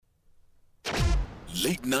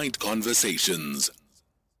Late Night Conversations.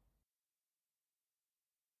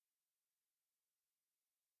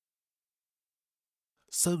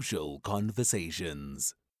 Social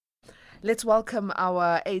Conversations. Let's welcome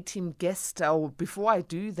our A-team guest. Before I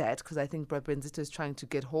do that, because I think Brad Benzito is trying to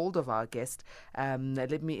get hold of our guest,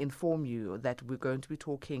 let me inform you that we're going to be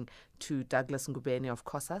talking to Douglas Ngobeni of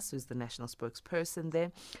Cosas, who's the national spokesperson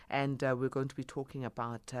there, and we're going to be talking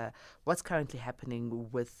about what's currently happening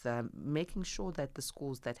with making sure that the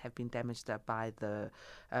schools that have been damaged by the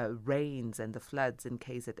rains and the floods in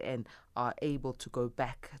KZN are able to go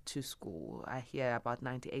back to school. I hear about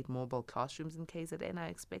 98 mobile classrooms in KZN are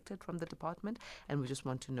expected from the department, and we just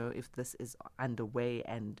want to know if this is underway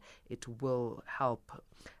and it will help.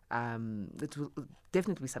 It will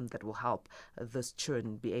definitely be something that will help this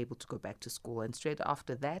children be able to go back to school. And straight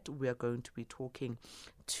after that, we are going to be talking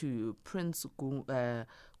to Prince Kulunkulu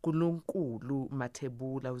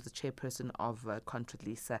Matebula, who's the chairperson of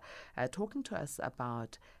Contralisa, talking to us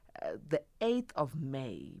about the 8th of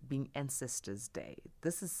May being Ancestors' Day.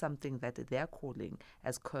 This is something that they're calling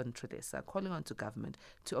as Contralisa, calling on to government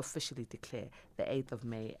to officially declare the 8th of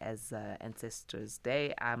May as Ancestors'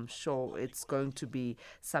 Day. I'm sure it's going to be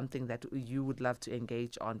something that you would love to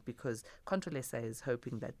engage on, because Contralisa is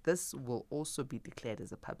hoping that this will also be declared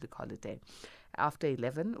as a public holiday. After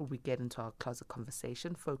 11, we get into our closet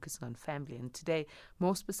conversation focusing on family. And today,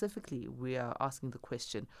 more specifically, we are asking the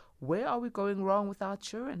question, where are we going wrong with our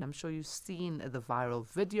children? I'm sure you've seen the viral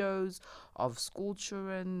videos of school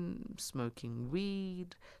children smoking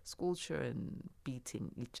weed, school children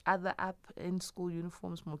beating each other up in school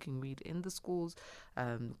uniforms, smoking weed in the schools,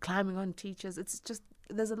 climbing on teachers. It's just,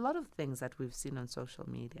 there's a lot of things that we've seen on social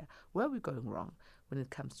media. Where are we going wrong when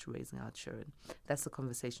it comes to raising our children? That's the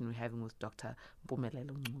conversation we're having with Dr.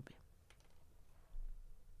 Ngobeni.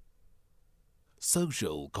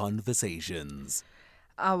 Social Conversations.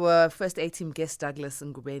 Our first A-team guest, Douglas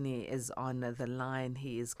Ngobeni, is on the line.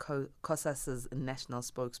 He is Cosas' national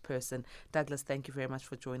spokesperson. Douglas, thank you very much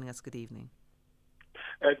for joining us. Good evening.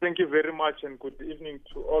 Thank you very much, and good evening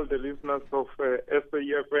to all the listeners of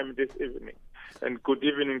SAEFM this evening, and good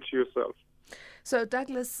evening to yourself. So,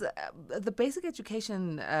 Douglas, the basic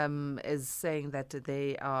education is saying that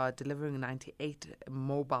they are delivering 98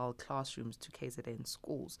 mobile classrooms to KZN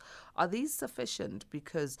schools. Are these sufficient?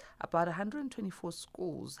 Because about 124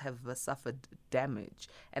 schools have suffered damage,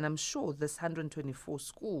 and I'm sure this 124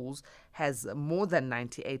 schools has more than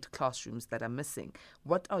 98 classrooms that are missing.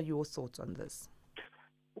 What are your thoughts on this?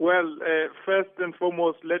 Well, first and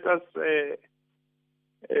foremost, let us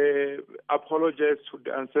apologize to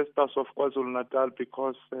the ancestors of KwaZulu-Natal,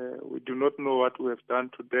 because we do not know what we have done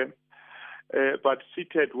to them. But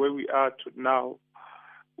seated where we are now,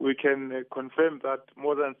 we can confirm that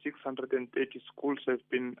more than 630 schools have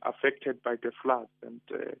been affected by the floods, and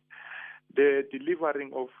the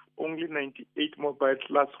delivering of only 98 mobile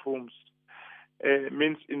classrooms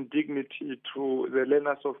means indignity to the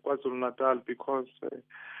learners of KwaZulu-Natal, because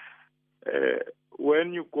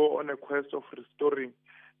when you go on a quest of restoring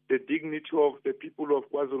the dignity of the people of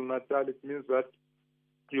KwaZulu-Natal, it means that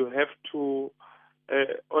you have to,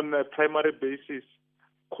 on a primary basis,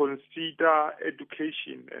 consider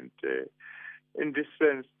education. And in this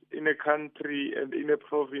sense, in a country and in a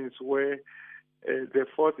province where the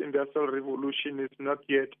fourth industrial revolution is not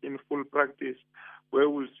yet in full practice, where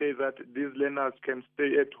we'll say that these learners can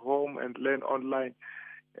stay at home and learn online,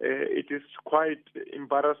 it is quite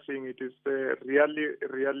embarrassing. It is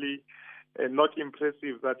really not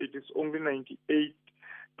impressive that it is only 98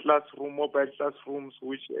 mobile classrooms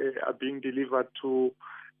which are being delivered to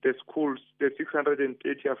the schools, the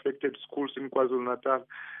 680 affected schools in KwaZulu-Natal.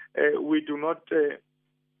 We do not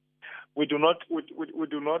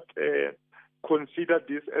consider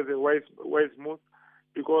this as a wise move,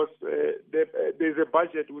 because there's a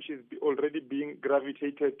budget which is already being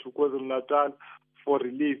gravitated to KwaZulu-Natal for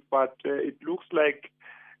relief, but it looks like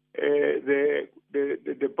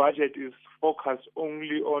the budget is focused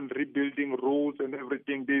only on rebuilding roads and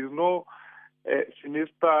everything. There is no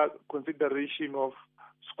sinister consideration of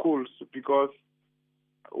schools, because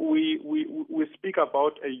we speak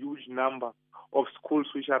about a huge number of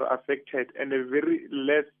schools which are affected, and a very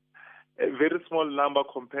small number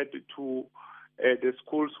compared to the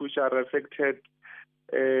schools which are affected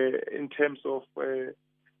in terms of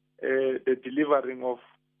the delivering of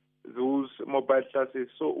those mobile classes.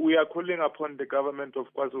 So we are calling upon the government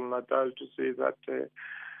of KwaZulu-Natal to say that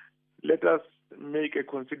let us make a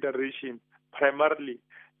consideration primarily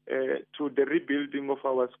to the rebuilding of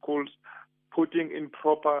our schools, putting in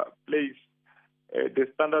proper place the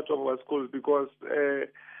standards of our schools, because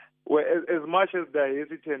as much as they are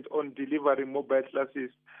hesitant on delivering mobile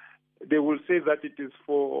classes, they will say that it is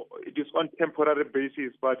on temporary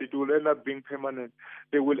basis, but it will end up being permanent.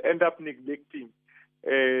 They will end up neglecting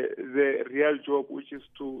the real job, which is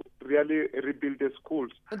to really rebuild the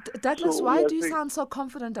schools. Douglas, why do you sound so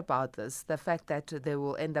confident about this? The fact that they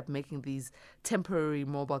will end up making these temporary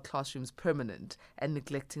mobile classrooms permanent and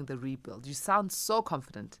neglecting the rebuild. You sound so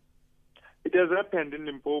confident. It has happened in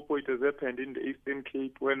Limpopo. It has happened in the Eastern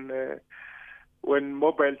Cape when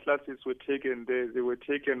mobile classes were taken. They were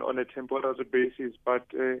taken on a temporary basis. But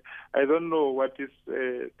I don't know what is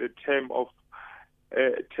the term of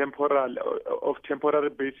temporary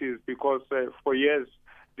basis, because for years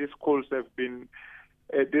these schools have been,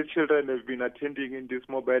 these children have been attending in these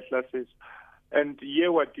mobile classes, and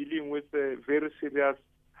here we're dealing with a very serious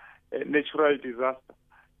natural disaster.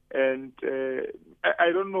 And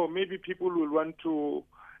I don't know, maybe people will want to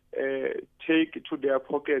take to their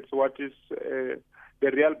pockets what is the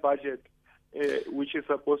real budget which is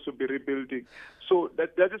supposed to be rebuilding. So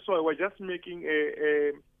that is why we're just making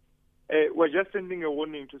we're just sending a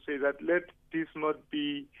warning to say that let this not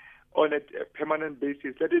be on a permanent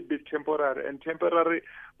basis. Let it be temporary, and temporary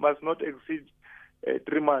must not exceed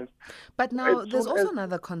 3 months. But now there's also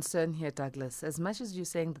another concern here, Douglas. As much as you're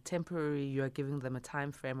saying the temporary, you are giving them a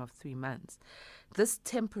time frame of 3 months. This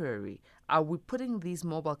temporary, are we putting these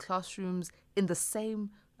mobile classrooms in the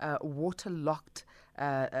same waterlocked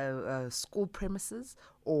school premises,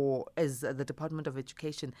 or is the Department of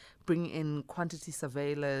Education bringing in quantity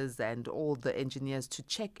surveillors and all the engineers to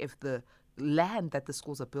check if the land that the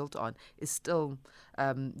schools are built on is still,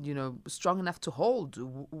 strong enough to hold?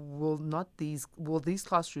 Will these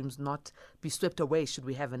classrooms not be swept away should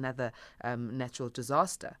we have another natural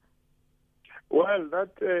disaster? Well,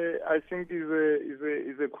 that I think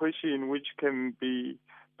is a question which can be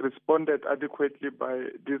responded adequately by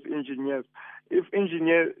these engineers. If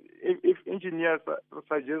engineers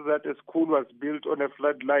suggest that a school was built on a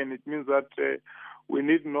flood line, it means that we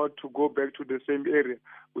need not to go back to the same area.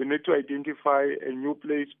 We need to identify a new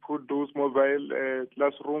place, put those mobile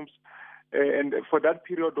classrooms, and for that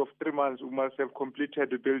period of 3 months, we must have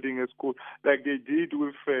completed building a school, like they did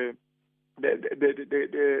with the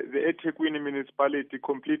eThekwini municipality,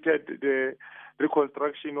 completed the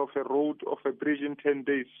reconstruction of a road, of a bridge in 10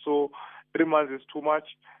 days. So 3 months is too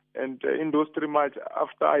much. And in those 3 months,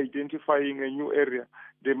 after identifying a new area,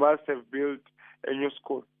 they must have built a new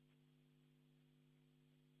school.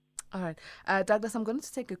 All right. Douglas, I'm going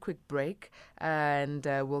to take a quick break and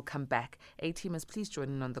we'll come back. A-teamers, please join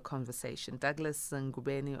in on the conversation. Douglas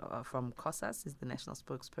Ngobeni from Cosas is the national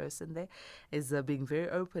spokesperson there, is being very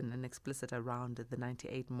open and explicit around the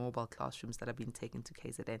 98 mobile classrooms that have been taken to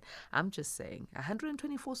KZN. I'm just saying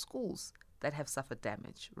 124 schools that have suffered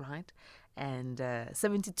damage, right? And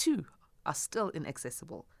 72 are still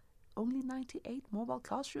inaccessible. Only 98 mobile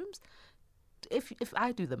classrooms? If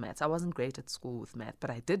I do the maths, I wasn't great at school with math,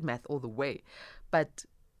 but I did math all the way. But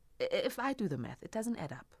if I do the math, it doesn't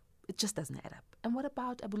add up. It just doesn't add up. And what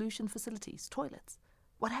about ablution facilities, toilets?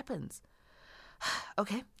 What happens?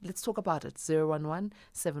 Okay, let's talk about it.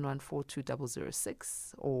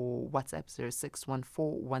 011-714-2006 or WhatsApp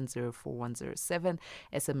 0614-104107.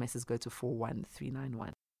 SMSs go to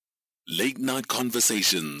 41391. Late Night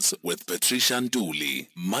Conversations with Patricia Nduli,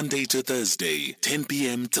 Monday to Thursday, 10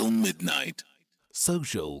 p.m. till midnight.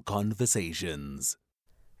 Social Conversations.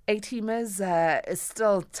 A-teamers, it's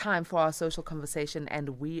still time for our social conversation,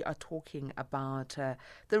 and we are talking about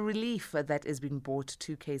the relief that is being brought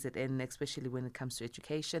to KZN, especially when it comes to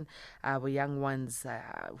education. Our young ones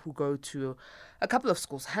who go to a couple of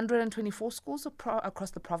schools, 124 schools across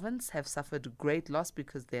the province, have suffered great loss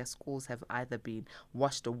because their schools have either been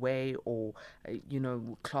washed away or,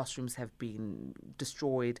 classrooms have been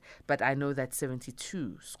destroyed. But I know that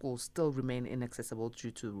 72 schools still remain inaccessible due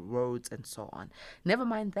to roads and so on. Never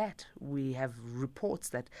mind that, we have reports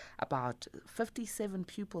that about 57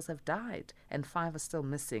 pupils have died and 5 are still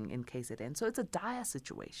missing in KZN. So it's a dire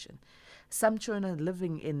situation. Some children are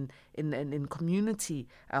living in community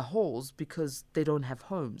halls because they don't have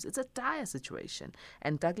homes. It's a dire situation.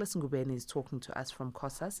 And Douglas Ngobeni is talking to us from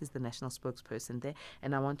Cosas. He's the national spokesperson there.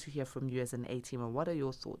 And I want to hear from you as an A-teamer. What are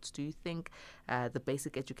your thoughts? Do you think the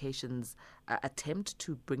basic education's attempt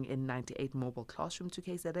to bring in 98 mobile classrooms to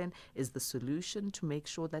KZN is the solution to make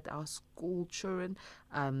sure that our school children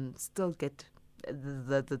still get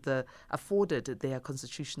afforded their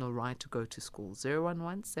constitutional right to go to school.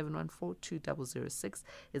 011-714-2006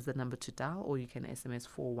 is the number to dial, or you can SMS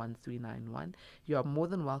 41391. You are more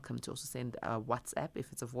than welcome to also send a WhatsApp.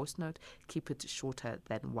 If it's a voice note, keep it shorter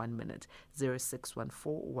than 1 minute.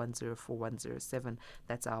 0614-104107.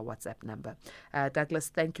 That's our WhatsApp number. Douglas,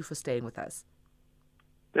 thank you for staying with us.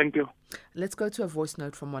 Thank you. Let's go to a voice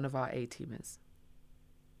note from one of our A-teamers.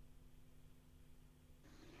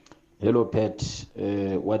 Hello, Pat.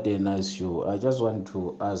 What a nice show. I just want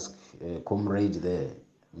to ask comrade there,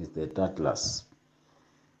 Mr. Douglas,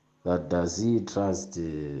 that does he trust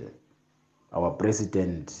our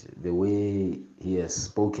president the way he has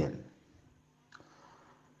spoken?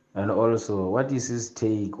 And also, what is his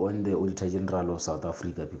take on the Auditor General of South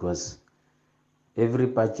Africa? Because every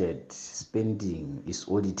budget spending is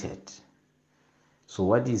audited. So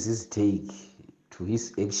what is his take to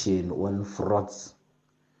his action on frauds,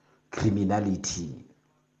 criminality,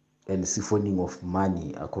 and siphoning of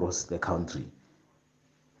money across the country?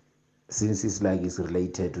 Since it's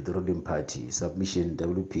related to the ruling party. Submission,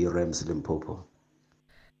 WP Rams Limpopo.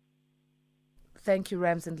 Thank you,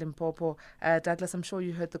 Rams in Limpopo. Douglas, I'm sure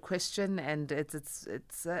you heard the question, and it's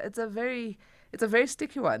a very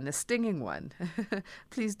sticky one, a stinging one.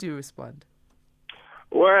 Please do respond.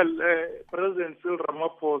 Well, President Cyril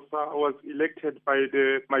Ramaphosa was elected by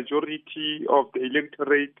the majority of the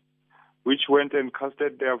electorate, which went and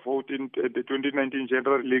casted their vote in the 2019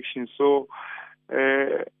 general election. So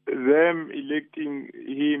them electing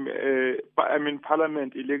him,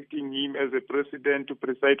 Parliament electing him as a president to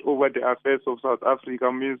preside over the affairs of South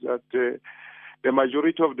Africa means that the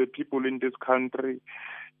majority of the people in this country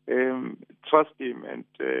trust him. And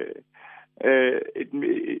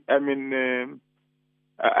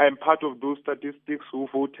I'm part of those statistics who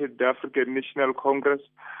voted the African National Congress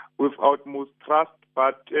with utmost trust,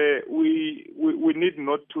 but we need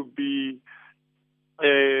not to be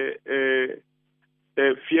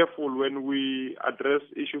fearful when we address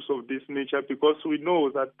issues of this nature, because we know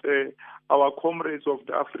that our comrades of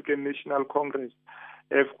the African National Congress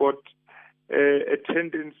have got a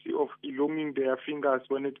tendency of elonging their fingers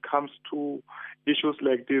when it comes to issues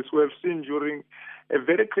like this. We have seen during a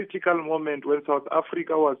very critical moment when South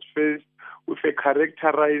Africa was faced with a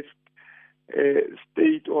characterized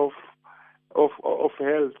state of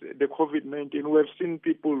health, the COVID-19. We have seen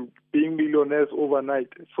people being millionaires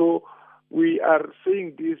overnight. So we are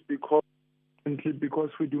saying this because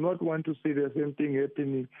we do not want to see the same thing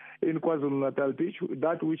happening in KwaZulu-Natal,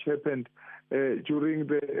 that which happened during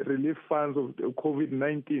the relief funds of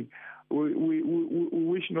COVID-19. We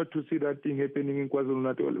wish not to see that thing happening in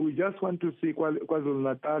KwaZulu-Natal. We just want to see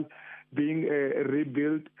KwaZulu-Natal being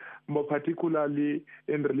rebuilt, more particularly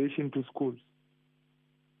in relation to schools.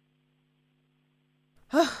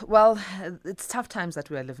 Well, it's tough times that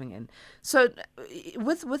we are living in. So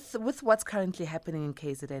with what's currently happening in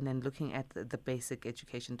KZN and looking at the basic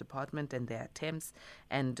education department and their attempts,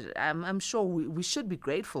 and I'm sure we should be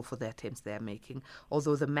grateful for the attempts they are making,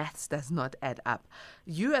 although the maths does not add up.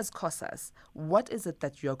 You as Cosas, what is it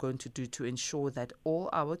that you're going to do to ensure that all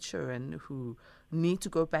our children who need to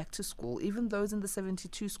go back to school, even those in the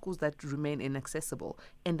 72 schools that remain inaccessible,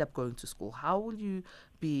 end up going to school? How will you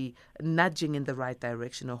be nudging in the right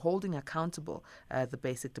direction or holding accountable the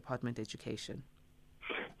basic department education?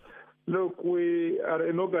 Look, we are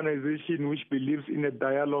an organization which believes in a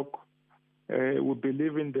dialogue. We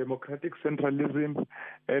believe in democratic centralism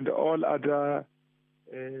and all other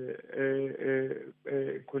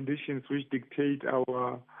conditions which dictate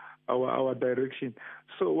our direction.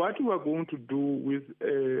 So what we are going to do with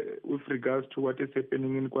regards to what is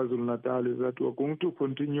happening in KwaZulu-Natal is that we are going to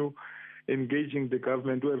continue engaging the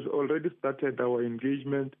government. We have already started our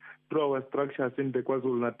engagement through our structures in the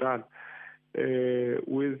KwaZulu-Natal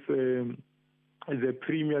with the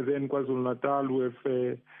premier there in KwaZulu-Natal. We have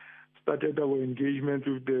started our engagement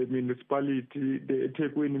with the municipality, the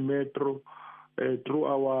eThekwini Metro, through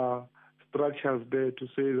our structures there to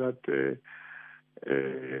say that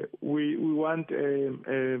we want a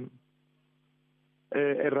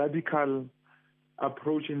radical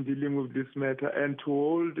approach in dealing with this matter, and to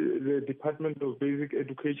hold the Department of Basic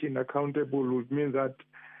Education accountable would mean that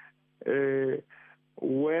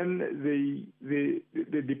when the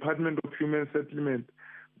Department of Human Settlement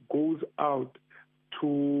goes out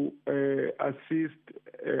to assist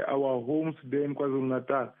our homes there in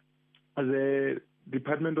KwaZulu-Natal, the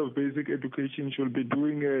Department of Basic Education should be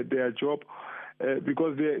doing their job.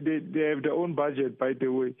 Because they have their own budget, by the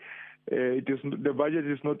way. The budget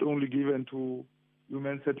is not only given to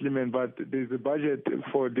human settlement, but there's a budget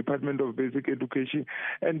for Department of Basic Education.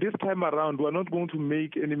 And this time around, we're not going to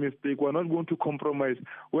make any mistake. We're not going to compromise.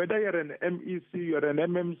 Whether you're an MEC, you're an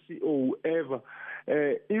MMC, or whoever,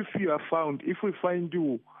 if you are found, if we find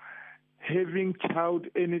you having child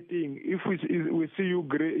anything, if we see you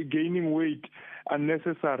gaining weight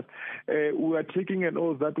unnecessary, we are taking an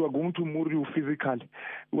oath that we are going to move you physically.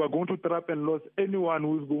 We are going to trap and lose anyone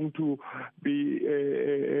who is going to be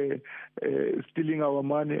stealing our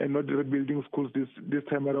money and not rebuilding schools this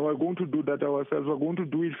time around. We are going to do that ourselves. We are going to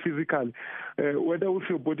do it physically. Whether with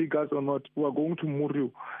your bodyguards or not, we are going to move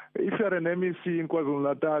you. If you are an MEC in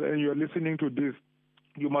KwaZulu-Natal and you are listening to this,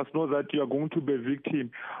 you must know that you are going to be a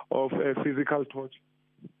victim of physical torture.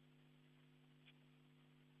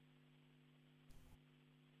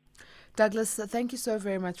 Douglas, thank you so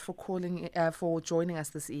very much for for joining us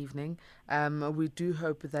this evening. We do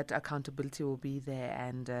hope that accountability will be there,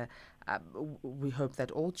 and we hope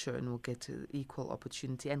that all children will get equal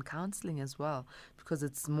opportunity and counselling as well, because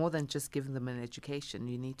it's more than just giving them an education.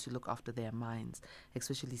 You need to look after their minds,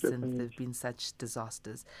 especially since there have been such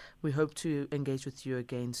disasters. We hope to engage with you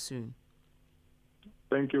again soon.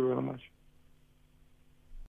 Thank you very much.